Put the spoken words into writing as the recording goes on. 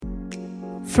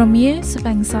From years of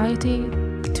anxiety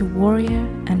to warrior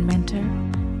and mentor,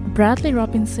 Bradley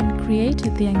Robinson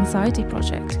created the Anxiety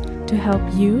Project to help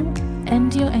you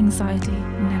end your anxiety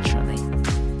naturally.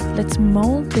 Let's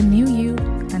mold the new you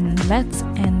and let's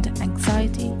end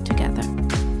anxiety together.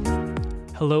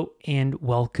 Hello and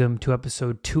welcome to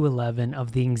episode 211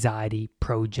 of the Anxiety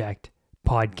Project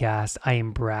podcast. I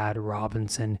am Brad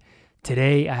Robinson.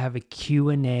 Today I have a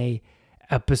Q&A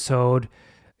episode.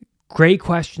 Great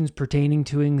questions pertaining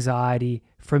to anxiety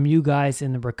from you guys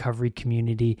in the recovery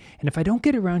community. And if I don't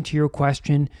get around to your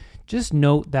question, just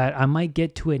note that I might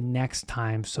get to it next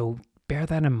time. So bear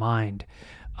that in mind.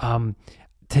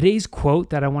 Today's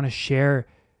quote that I want to share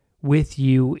with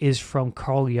you is from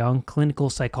Carl Jung, clinical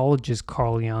psychologist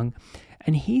Carl Jung.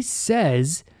 And he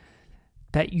says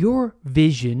that your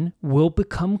vision will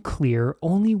become clear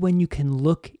only when you can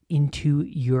look into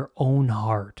your own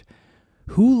heart.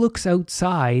 Who looks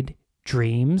outside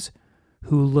dreams,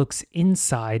 who looks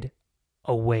inside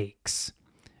awakes.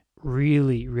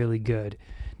 Really, really good.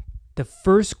 The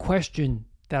first question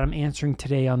that I'm answering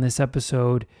today on this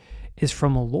episode is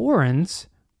from Lawrence.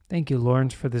 Thank you,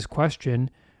 Lawrence, for this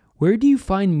question. Where do you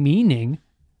find meaning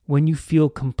when you feel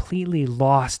completely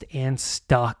lost and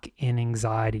stuck in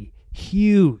anxiety?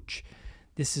 Huge.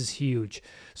 This is huge.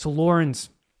 So,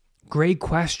 Lawrence, great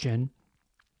question.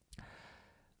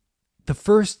 The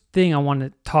first thing I want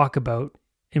to talk about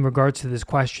in regards to this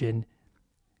question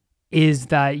is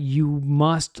that you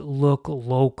must look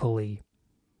locally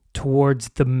towards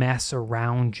the mess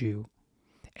around you,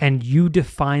 and you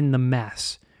define the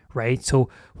mess, right? So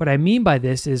what I mean by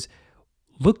this is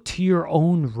look to your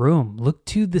own room, look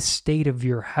to the state of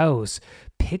your house,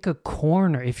 pick a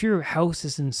corner. If your house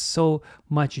is in so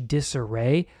much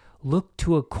disarray, look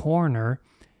to a corner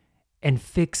and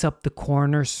fix up the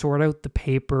corner, sort out the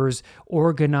papers,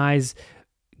 organize,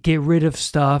 get rid of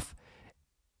stuff.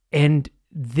 And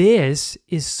this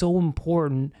is so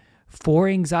important for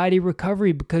anxiety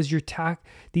recovery because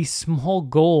these small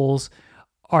goals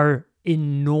are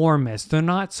enormous. They're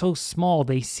not so small.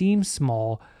 They seem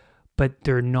small, but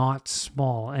they're not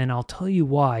small. And I'll tell you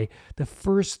why. The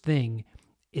first thing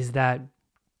is that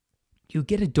you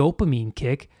get a dopamine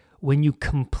kick when you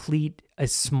complete a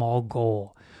small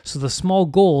goal. So the small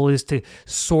goal is to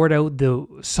sort out the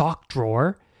sock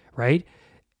drawer, right?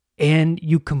 And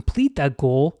you complete that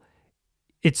goal.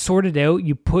 It's sorted out.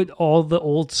 You put all the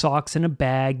old socks in a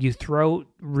bag. You throw out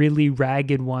really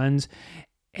ragged ones.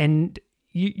 And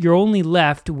you're only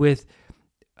left with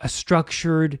a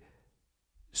structured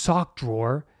sock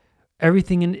drawer.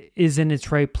 Everything is in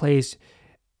its right place.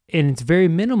 And it's very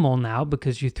minimal now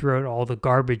because you threw out all the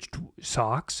garbage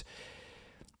socks.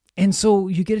 And so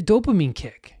you get a dopamine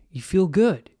kick. You feel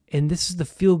good. And this is the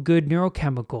feel-good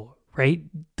neurochemical, right?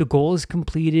 The goal is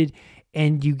completed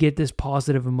and you get this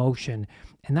positive emotion.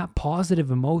 And that positive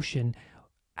emotion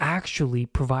actually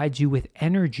provides you with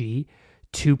energy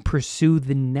to pursue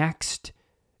the next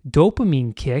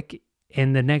dopamine kick.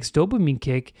 And the next dopamine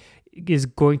kick is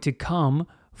going to come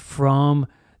from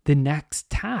the next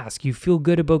task. You feel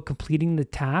good about completing the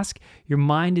task. Your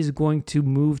mind is going to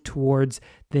move towards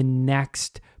the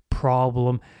next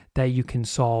problem that you can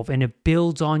solve, and it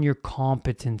builds on your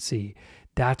competency.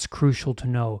 That's crucial to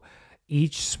know.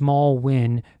 Each small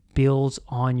win builds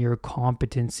on your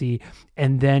competency,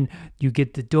 and then you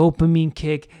get the dopamine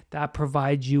kick that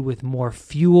provides you with more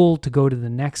fuel to go to the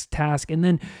next task. And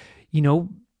then,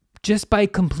 just by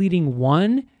completing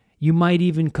one, you might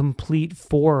even complete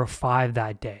 4 or 5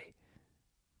 that day.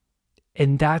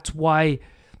 And that's why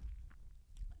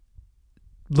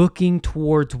looking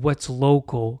towards what's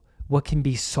local, what can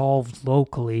be solved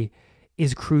locally,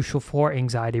 is crucial for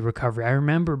anxiety recovery. I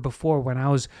remember before when I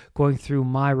was going through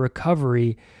my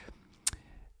recovery,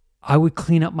 I would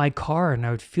clean up my car and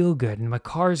I would feel good. And my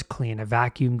car's clean. I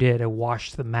vacuumed it. I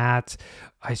washed the mats.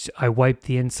 I wiped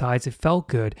the insides. It felt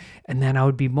good. And then I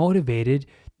would be motivated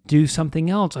do something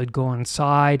else. I'd go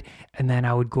inside and then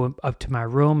I would go up to my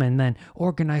room and then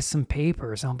organize some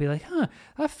papers. I'll be like,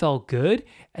 that felt good.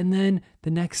 And then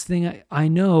the next thing I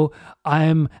know,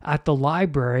 I'm at the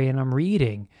library and I'm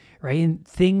reading, right? And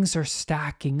things are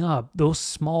stacking up. Those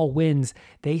small wins,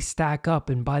 they stack up.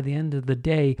 And by the end of the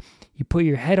day, you put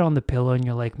your head on the pillow and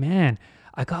you're like, man,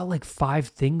 I got like 5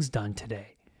 things done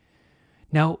today.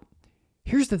 Now,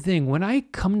 here's the thing. When I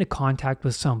come into contact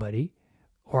with somebody,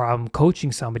 or I'm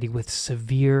coaching somebody with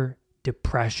severe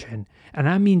depression, and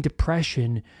I mean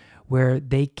depression where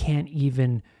they can't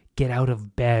even get out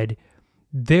of bed,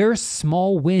 their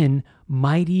small win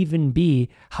might even be,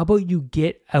 how about you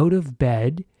get out of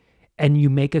bed and you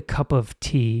make a cup of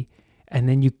tea and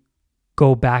then you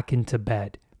go back into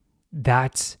bed.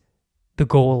 That's the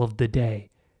goal of the day.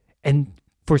 And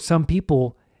for some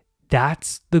people,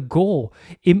 that's the goal.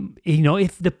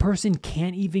 If the person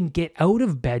can't even get out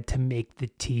of bed to make the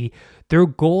tea, their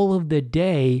goal of the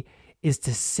day is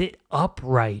to sit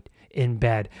upright in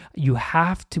bed. You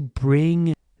have to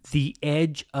bring the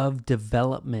edge of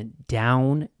development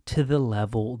down to the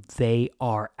level they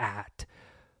are at.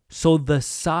 So the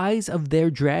size of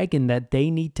their dragon that they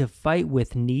need to fight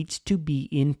with needs to be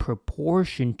in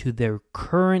proportion to their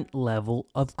current level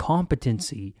of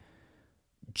competency,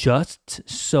 just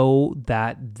so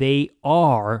that they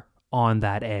are on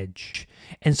that edge.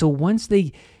 And so once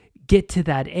they get to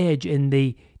that edge and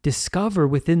they discover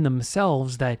within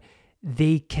themselves that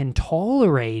they can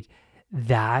tolerate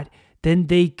that, then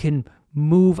they can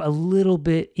move a little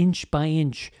bit inch by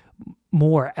inch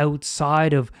more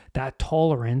outside of that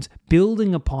tolerance,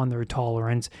 building upon their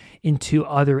tolerance into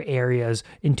other areas,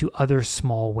 into other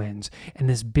small wins. And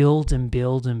this builds and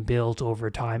builds and builds over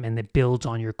time, and it builds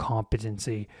on your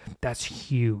competency. That's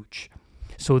huge.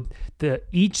 So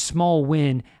each small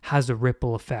win has a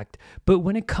ripple effect. But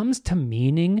when it comes to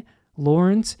meaning,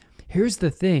 Lawrence, here's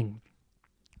the thing.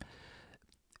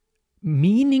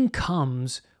 Meaning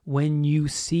comes when you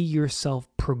see yourself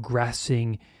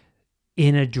progressing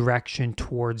in a direction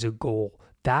towards a goal.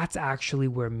 That's actually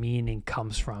where meaning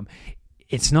comes from.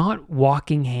 It's not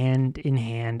walking hand in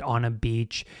hand on a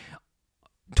beach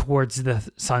towards the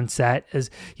sunset.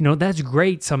 As you know, that's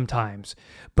great sometimes.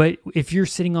 But if you're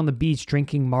sitting on the beach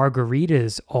drinking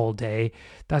margaritas all day,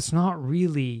 that's not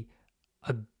really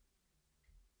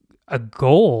a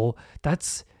goal.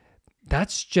 That's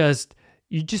just,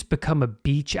 you just become a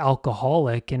beach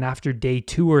alcoholic, and after day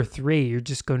 2 or 3, you're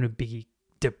just going to be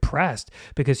depressed,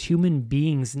 because human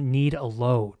beings need a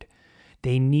load.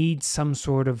 They need some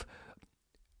sort of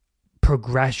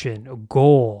progression, a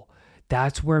goal.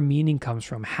 That's where meaning comes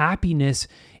from. Happiness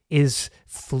is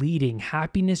fleeting.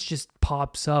 Happiness just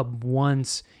pops up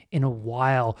once in a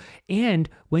while. And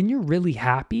when you're really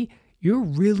happy, you're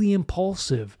really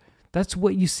impulsive. That's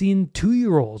what you see in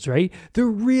 2-year-olds, right? They're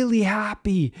really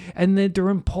happy, and then they're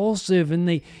impulsive, and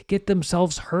they get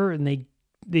themselves hurt, and they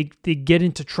get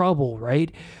into trouble,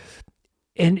 right?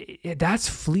 And that's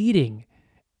fleeting.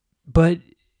 But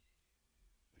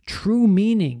true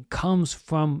meaning comes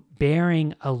from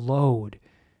bearing a load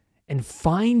and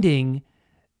finding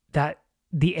that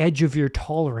the edge of your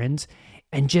tolerance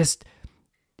and just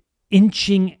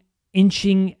inching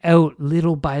out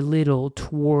little by little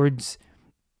towards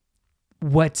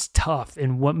what's tough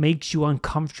and what makes you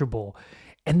uncomfortable.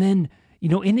 And then,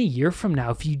 in a year from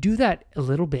now, if you do that a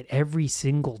little bit every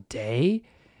single day,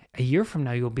 a year from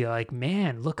now, you'll be like,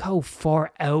 man, look how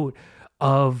far out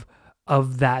of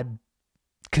that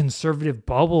conservative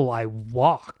bubble I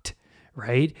walked,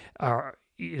 right?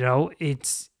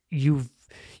 It's, you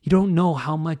don't know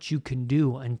how much you can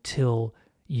do until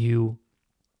you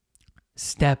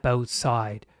step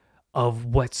outside of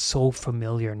what's so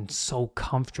familiar and so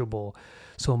comfortable.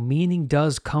 So meaning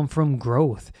does come from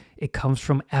growth. It comes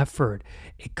from effort.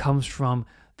 It comes from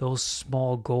those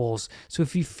small goals. So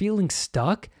if you're feeling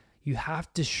stuck, you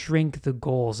have to shrink the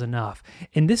goals enough.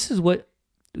 And this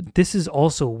is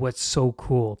also what's so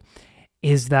cool,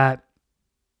 is that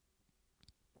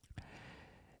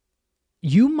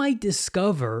you might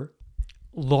discover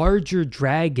larger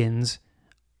dragons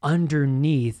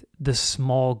underneath the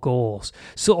small goals.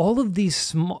 So all of these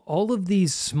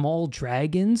small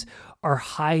dragons are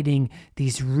hiding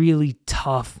these really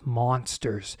tough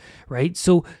monsters, right?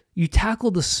 So you tackle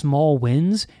the small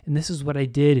wins, and this is what I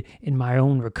did in my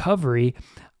own recovery.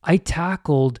 I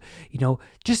tackled,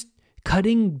 just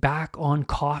cutting back on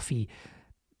coffee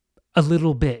a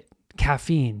little bit,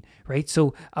 caffeine, right?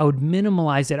 So I would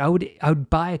minimalize it. I would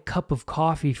buy a cup of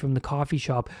coffee from the coffee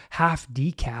shop, half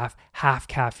decaf, half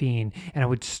caffeine, and I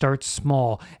would start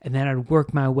small, and then I'd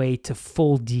work my way to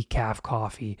full decaf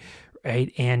coffee,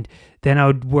 right? And then I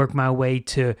would work my way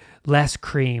to less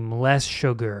cream, less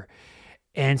sugar.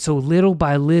 And so little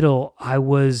by little, I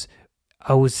was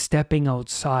stepping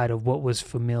outside of what was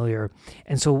familiar.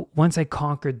 And so once I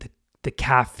conquered the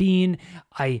caffeine,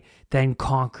 I then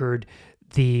conquered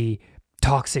the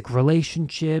toxic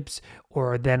relationships,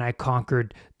 or then I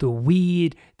conquered the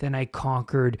weed, then I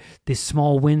conquered the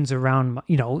small wins around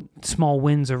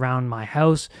my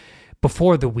house.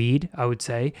 Before the weed, I would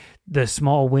say the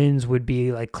small wins would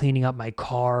be like cleaning up my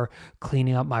car,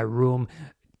 cleaning up my room,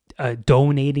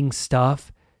 donating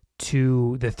stuff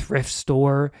to the thrift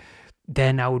store.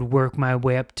 Then I would work my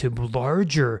way up to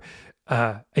larger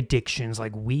addictions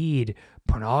like weed,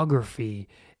 pornography,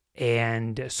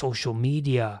 and social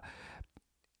media,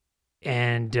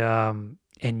 and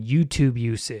YouTube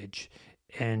usage,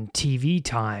 and TV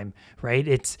time, right?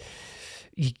 It's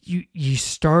you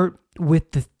start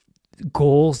with the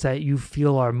goals that you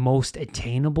feel are most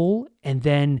attainable, and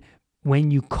then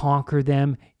when you conquer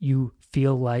them, you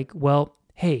feel like, well,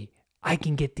 hey, I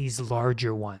can get these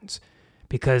larger ones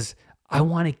because I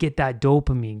want to get that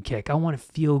dopamine kick. I want to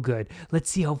feel good. Let's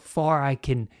see how far I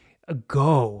can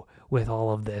go with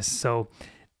all of this. So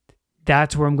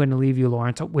that's where I'm going to leave you,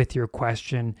 Lawrence, with your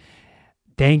question.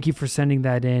 Thank you for sending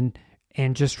that in.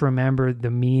 And just remember,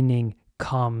 the meaning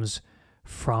comes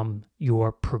from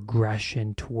your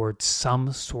progression towards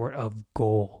some sort of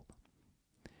goal.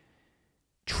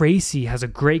 Tracy has a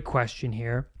great question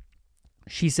here.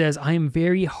 She says, I am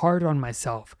very hard on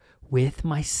myself with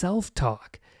my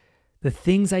self-talk. The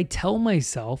things I tell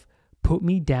myself put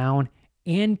me down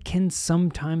and can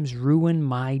sometimes ruin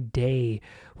my day.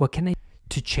 What can I do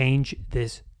to change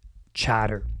this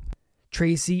chatter?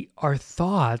 Tracy, our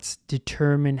thoughts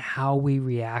determine how we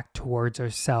react towards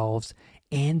ourselves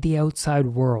and the outside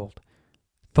world.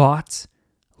 Thoughts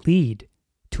lead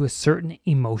to a certain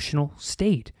emotional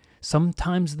state.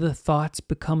 Sometimes the thoughts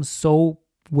become so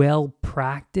well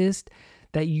practiced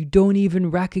that you don't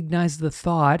even recognize the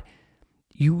thought.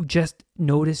 You just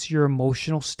notice your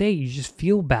emotional state. You just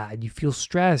feel bad. You feel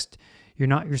stressed. You're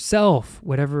not yourself,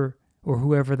 whatever or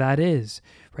whoever that is,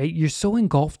 right? You're so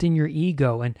engulfed in your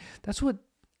ego. And that's what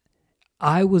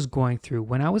I was going through.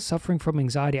 When I was suffering from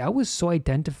anxiety, I was so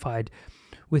identified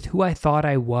with who I thought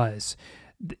I was.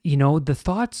 You know,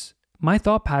 my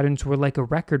thought patterns were like a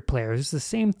record player. It's the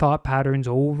same thought patterns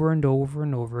over and over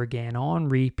and over again on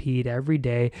repeat every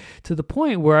day, to the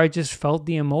point where I just felt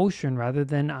the emotion rather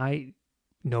than I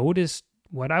noticed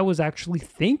what I was actually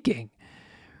thinking.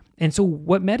 And so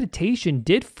what meditation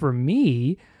did for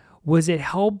me was it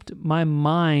helped my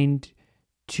mind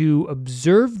to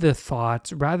observe the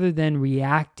thoughts rather than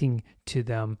reacting to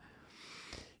them.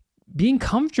 Being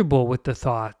comfortable with the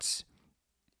thoughts,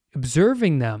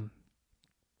 observing them.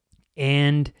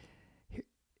 And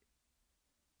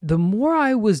the more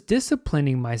I was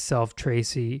disciplining myself,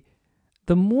 Tracy,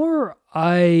 the more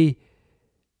I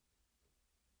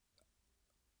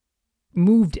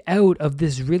moved out of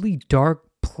this really dark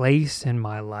place in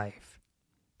my life.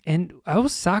 And I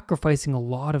was sacrificing a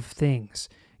lot of things,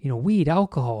 weed,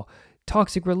 alcohol,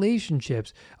 toxic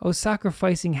relationships. I was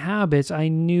sacrificing habits I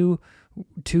knew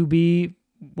to be,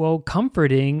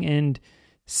 comforting and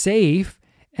safe.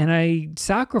 And I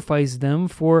sacrificed them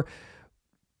for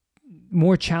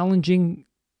more challenging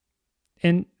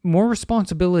and more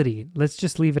responsibility. Let's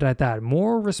just leave it at that.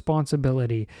 More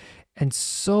responsibility. And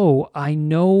so I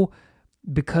know,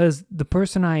 because the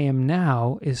person I am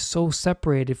now is so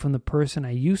separated from the person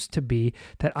I used to be,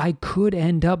 that I could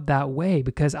end up that way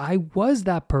because I was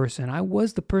that person. I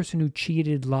was the person who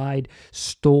cheated, lied,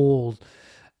 stole,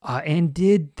 and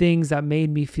did things that made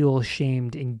me feel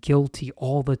ashamed and guilty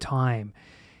all the time.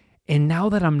 And now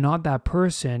that I'm not that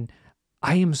person,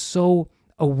 I am so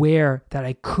aware that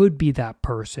I could be that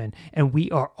person. And we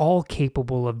are all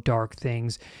capable of dark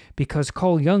things, because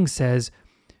Carl Jung says,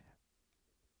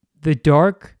 the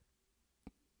dark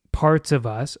parts of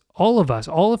us, all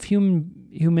of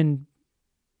humankind,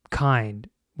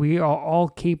 we are all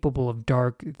capable of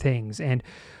dark things. And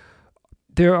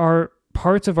there are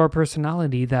parts of our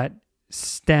personality that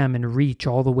stem and reach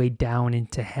all the way down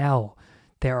into hell.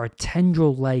 There are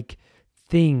tendril-like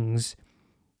things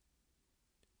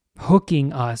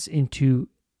hooking us into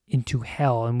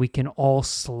hell, and we can all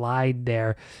slide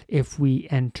there if we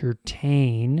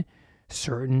entertain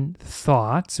certain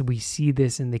thoughts. We see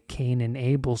this in the Cain and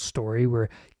Abel story, where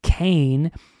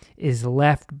Cain is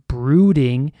left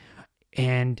brooding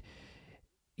and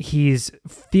he's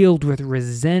filled with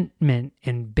resentment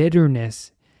and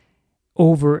bitterness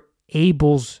over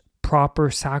Abel's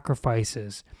proper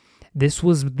sacrifices. This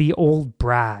was the old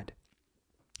Brad.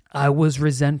 I was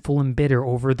resentful and bitter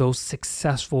over those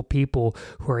successful people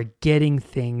who are getting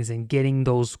things and getting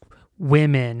those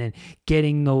women and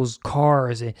getting those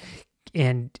cars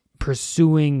and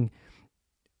pursuing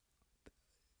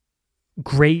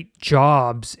great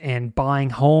jobs and buying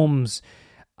homes.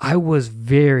 I was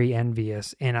very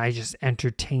envious, and I just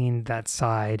entertained that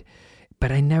side.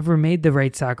 But I never made the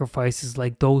right sacrifices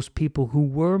like those people who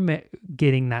were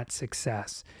getting that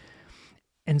success.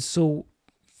 And so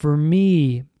for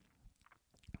me,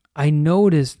 I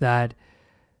noticed that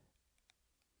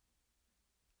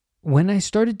when I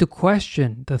started to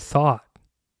question the thought,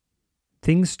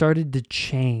 things started to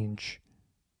change.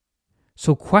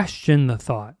 So question the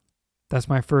thought. That's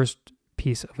my first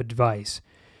piece of advice.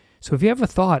 So if you have a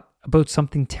thought about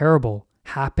something terrible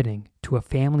happening to a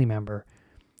family member,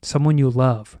 someone you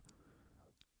love,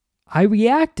 I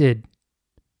reacted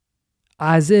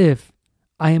as if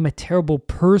I am a terrible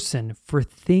person for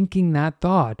thinking that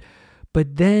thought.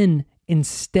 But then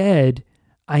instead,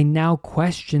 I now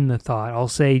question the thought. I'll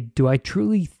say, do I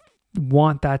truly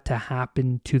want that to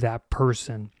happen to that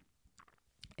person?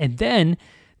 And then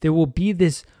there will be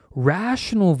this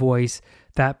rational voice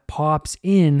that pops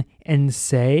in and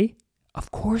say,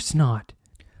 of course not.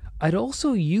 I'd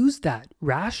also use that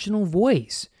rational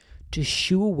voice to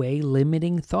shoo away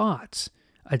limiting thoughts.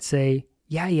 I'd say,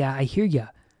 yeah, I hear you,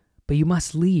 but you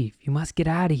must leave. You must get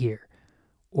out of here.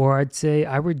 Or I'd say,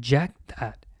 I reject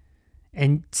that,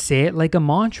 and say it like a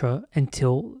mantra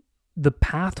until the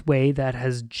pathway that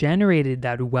has generated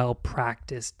that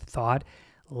well-practiced thought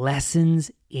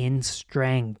lessens in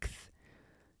strength.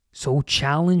 So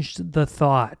challenge the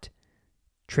thought,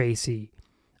 Tracy.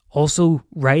 Also,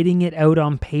 writing it out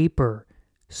on paper,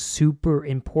 super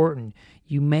important.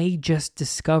 You may just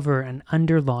discover an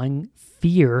underlying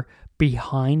fear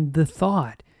behind the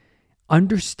thought.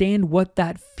 Understand what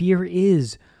that fear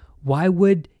is. Why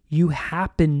would you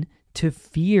happen to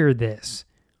fear this?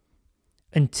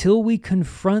 Until we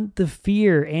confront the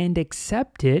fear and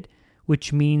accept it,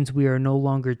 which means we are no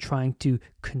longer trying to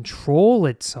control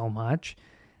it so much,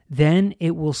 then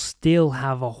it will still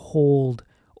have a hold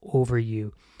over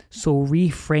you. So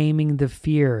reframing the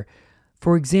fear.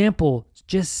 For example,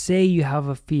 just say you have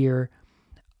a fear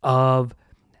of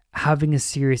having a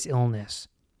serious illness.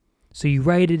 So you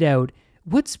write it out.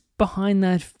 What's behind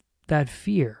that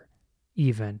fear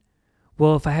even?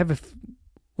 Well,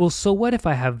 so what if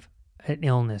I have an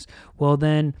illness? Well,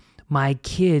 then my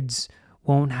kids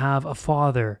won't have a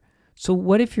father. So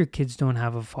what if your kids don't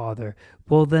have a father?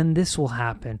 Well, then this will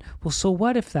happen. Well, so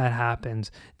what if that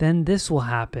happens? Then this will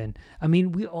happen. I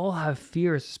mean, we all have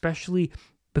fears, especially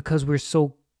because we're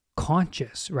so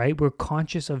conscious, right? We're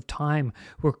conscious of time.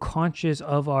 We're conscious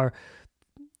of our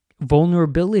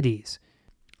vulnerabilities.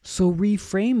 So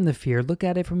reframe the fear. Look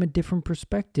at it from a different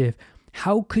perspective.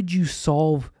 How could you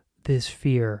solve this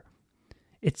fear?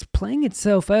 It's playing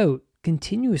itself out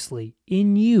continuously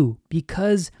in you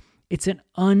because it's an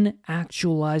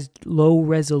unactualized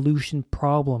low-resolution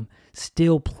problem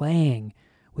still playing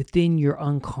within your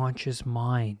unconscious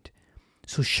mind.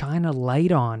 So shine a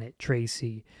light on it,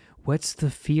 Tracy. What's the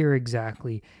fear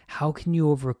exactly? How can you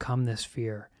overcome this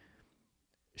fear?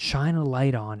 Shine a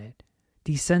light on it.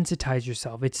 Desensitize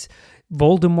yourself. It's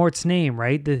Voldemort's name,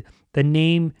 right? The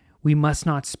name we must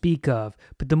not speak of.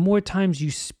 But the more times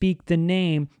you speak the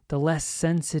name, the less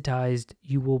sensitized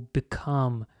you will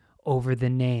become over the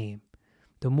name.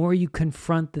 The more you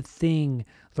confront the thing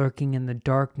lurking in the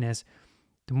darkness,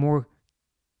 the more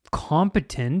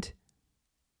competent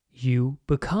you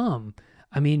become.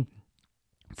 I mean,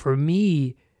 for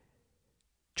me,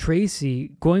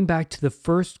 Tracy, going back to the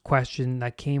first question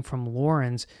that came from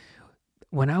Lawrence,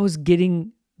 when I was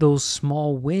getting those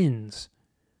small wins,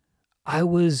 I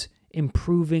was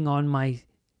improving on my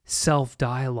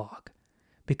self-dialogue.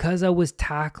 Because I was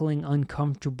tackling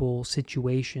uncomfortable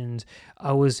situations,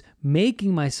 I was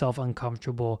making myself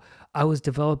uncomfortable, I was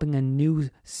developing a new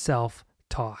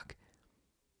self-talk.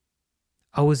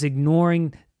 I was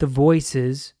ignoring the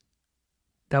voices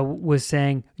that was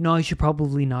saying, no, you should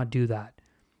probably not do that.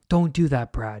 Don't do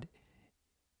that, Brad.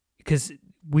 Because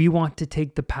we want to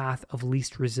take the path of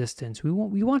least resistance.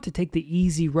 We want to take the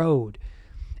easy road.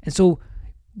 And so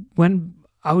when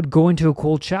I would go into a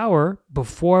cold shower,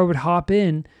 before I would hop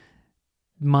in,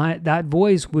 that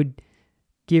voice would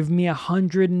give me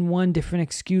 101 different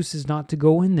excuses not to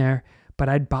go in there, but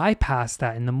I'd bypass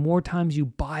that. And the more times you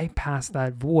bypass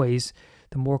that voice,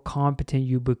 the more competent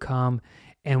you become.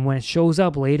 And when it shows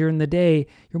up later in the day,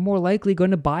 you're more likely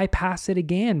going to bypass it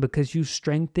again because you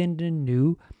strengthened a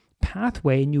new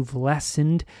pathway and you've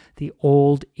lessened the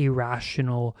old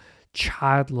irrational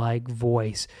childlike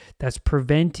voice that's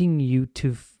preventing you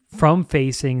from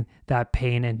facing that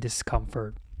pain and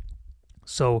discomfort.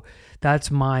 So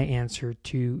that's my answer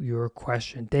to your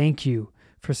question. Thank you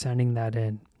for sending that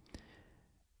in.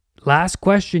 Last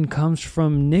question comes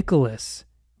from Nicholas.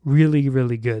 Really,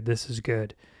 really good. This is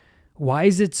good. Why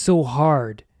is it so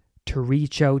hard to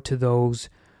reach out to those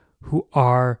who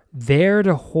are there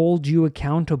to hold you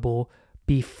accountable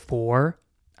before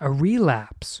a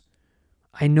relapse?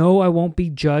 I know I won't be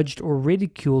judged or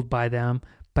ridiculed by them,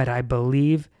 but I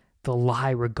believe the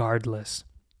lie regardless.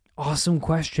 Awesome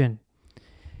question.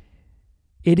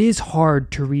 It is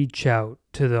hard to reach out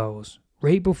to those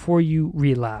right before you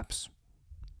relapse.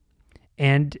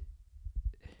 And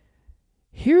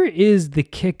here is the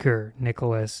kicker,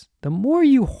 Nicholas. The more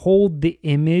you hold the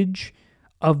image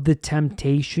of the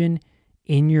temptation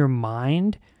in your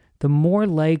mind, the more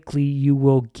likely you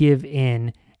will give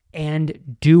in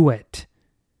and do it.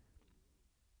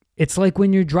 It's like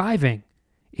when you're driving.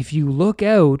 If you look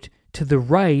out to the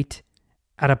right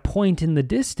at a point in the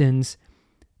distance,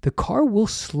 the car will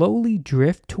slowly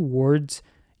drift towards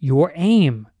your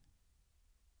aim.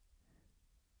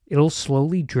 It'll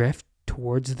slowly drift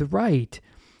towards the right.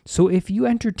 So if you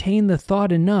entertain the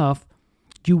thought enough,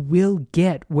 you will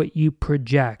get what you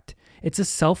project. It's a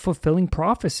self-fulfilling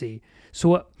prophecy.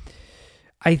 So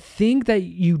I think that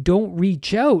you don't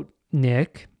reach out,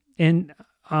 Nick, and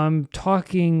I'm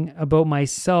talking about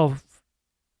myself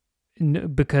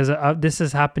because this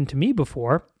has happened to me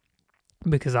before,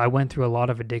 because I went through a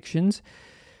lot of addictions.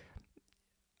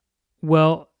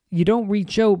 Well, you don't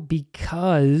reach out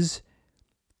because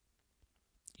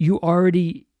you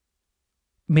already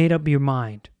made up your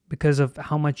mind, because of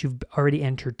how much you've already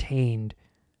entertained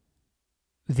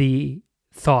the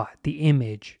thought, the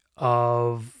image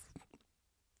of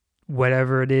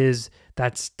whatever it is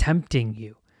that's tempting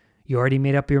you. You already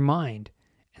made up your mind.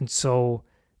 And so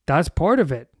that's part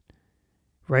of it,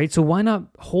 right? So why not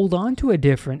hold on to a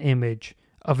different image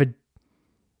of an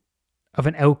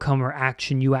outcome or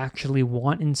action you actually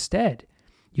want instead?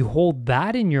 You hold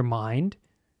that in your mind,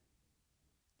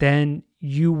 then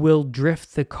you will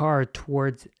drift the car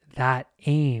towards that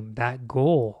aim, that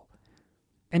goal.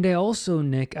 And I also,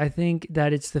 Nick, I think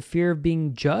that it's the fear of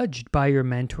being judged by your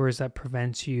mentors that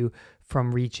prevents you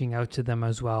from reaching out to them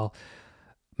as well.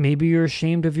 Maybe you're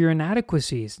ashamed of your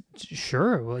inadequacies.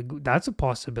 Sure, like that's a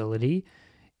possibility.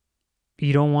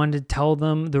 You don't want to tell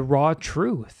them the raw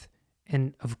truth.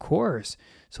 And of course.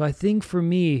 So I think for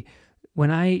me,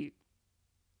 when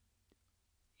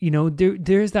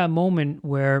there's that moment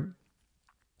where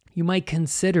you might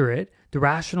consider it. The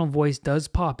rational voice does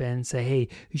pop in and say, hey,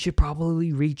 you should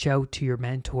probably reach out to your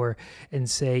mentor and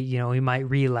say, he might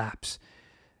relapse.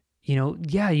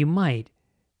 Yeah, you might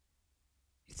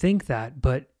think that,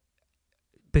 but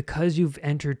because you've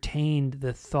entertained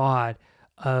the thought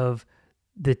of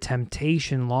the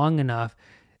temptation long enough,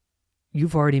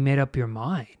 you've already made up your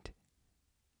mind.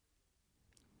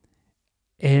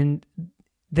 And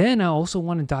then I also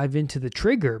want to dive into the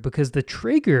trigger, because the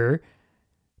trigger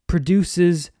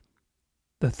produces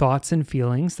the thoughts and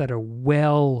feelings that are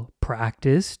well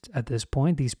practiced at this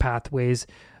point. These pathways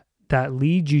that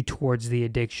lead you towards the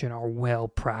addiction are well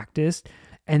practiced.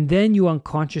 And then you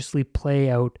unconsciously play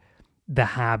out the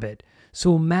habit.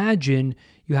 So imagine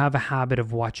you have a habit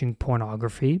of watching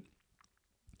pornography,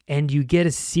 and you get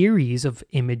a series of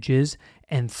images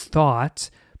and thoughts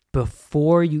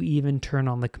before you even turn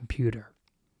on the computer.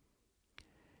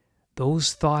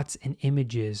 Those thoughts and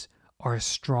images are a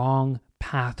strong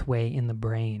pathway in the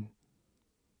brain.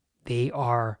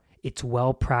 It's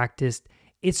well practiced.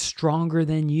 It's stronger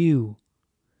than you.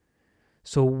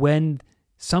 So when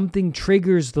something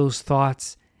triggers those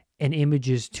thoughts and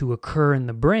images to occur in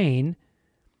the brain,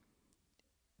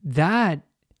 that's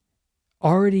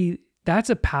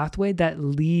a pathway that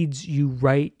leads you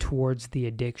right towards the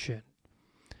addiction.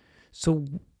 So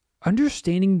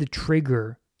understanding the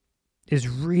trigger is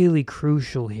really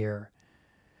crucial here.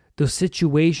 Those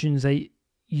situations that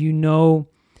you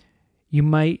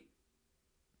might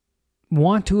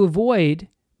want to avoid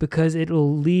because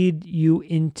it'll lead you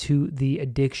into the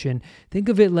addiction. Think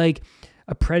of it like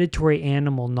a predatory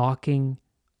animal knocking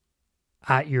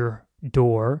at your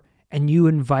door and you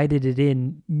invited it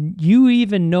in, you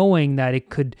even knowing that it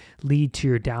could lead to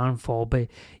your downfall, but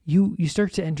you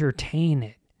start to entertain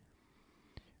it,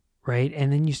 right?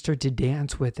 And then you start to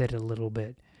dance with it a little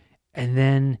bit. And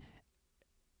then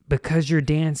because you're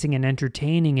dancing and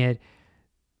entertaining it,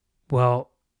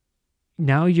 well,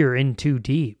 now you're in too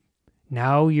deep.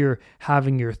 Now you're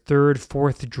having your third,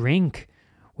 fourth drink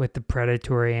with the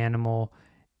predatory animal.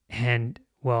 And,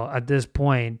 well, at this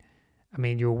point,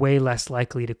 you're way less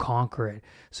likely to conquer it.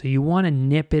 So you want to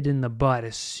nip it in the bud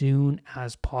as soon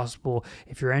as possible.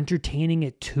 If you're entertaining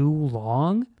it too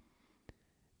long,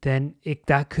 then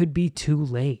that could be too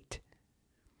late.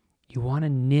 You want to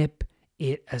nip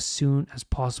it as soon as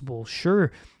possible.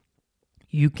 Sure,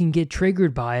 you can get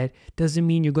triggered by it. Doesn't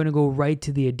mean you're going to go right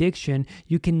to the addiction.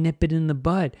 You can nip it in the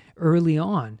bud early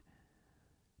on.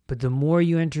 But the more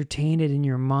you entertain it in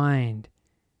your mind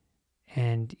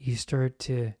and you start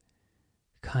to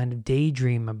kind of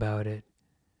daydream about it,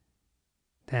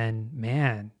 then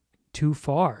man, too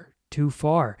far.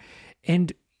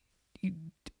 And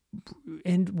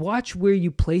watch where you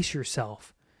place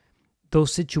yourself.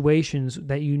 Those situations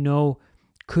that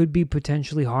could be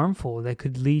potentially harmful, that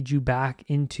could lead you back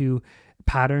into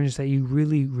patterns that you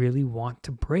really, really want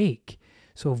to break.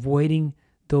 So avoiding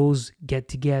those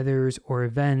get-togethers or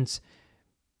events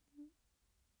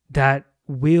that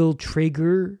will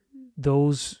trigger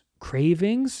those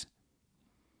cravings,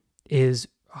 is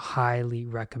highly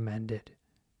recommended.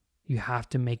 You have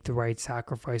to make the right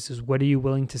sacrifices. What are you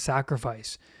willing to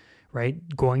sacrifice,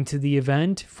 right? Going to the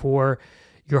event for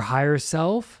your higher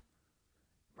self,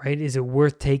 right? Is it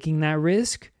worth taking that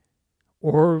risk?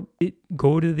 Or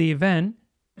go to the event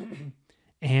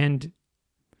and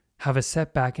have a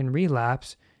setback and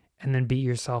relapse and then beat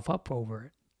yourself up over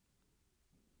it.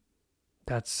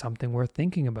 That's something worth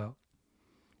thinking about.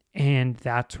 And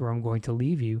that's where I'm going to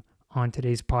leave you on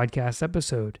today's podcast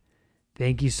episode.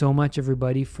 Thank you so much,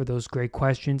 everybody, for those great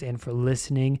questions and for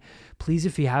listening. Please,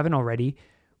 if you haven't already,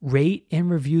 rate and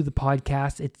review the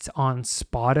podcast. It's on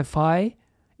Spotify,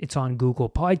 it's on Google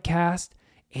Podcast,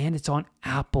 and it's on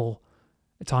Apple.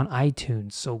 It's on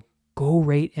iTunes. So go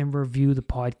rate and review the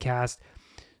podcast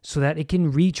so that it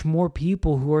can reach more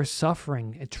people who are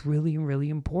suffering. It's really, really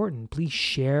important. Please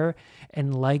share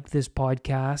and like this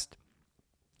podcast.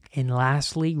 And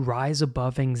lastly, rise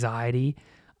above anxiety.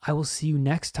 I will see you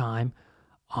next time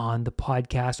on the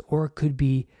podcast, or it could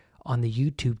be on the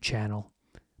YouTube channel.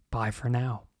 Bye for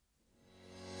now.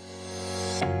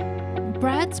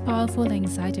 Brad's Powerful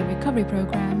Anxiety Recovery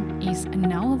Program is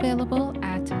now available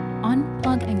at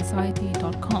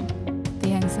unpluganxiety.com.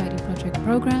 The Anxiety Project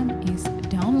program is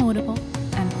downloadable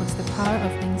and puts the power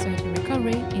of anxiety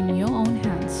recovery in your own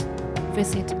hands.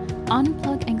 Visit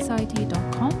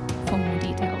unpluganxiety.com for more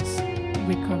details.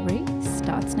 Recovery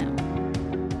starts now.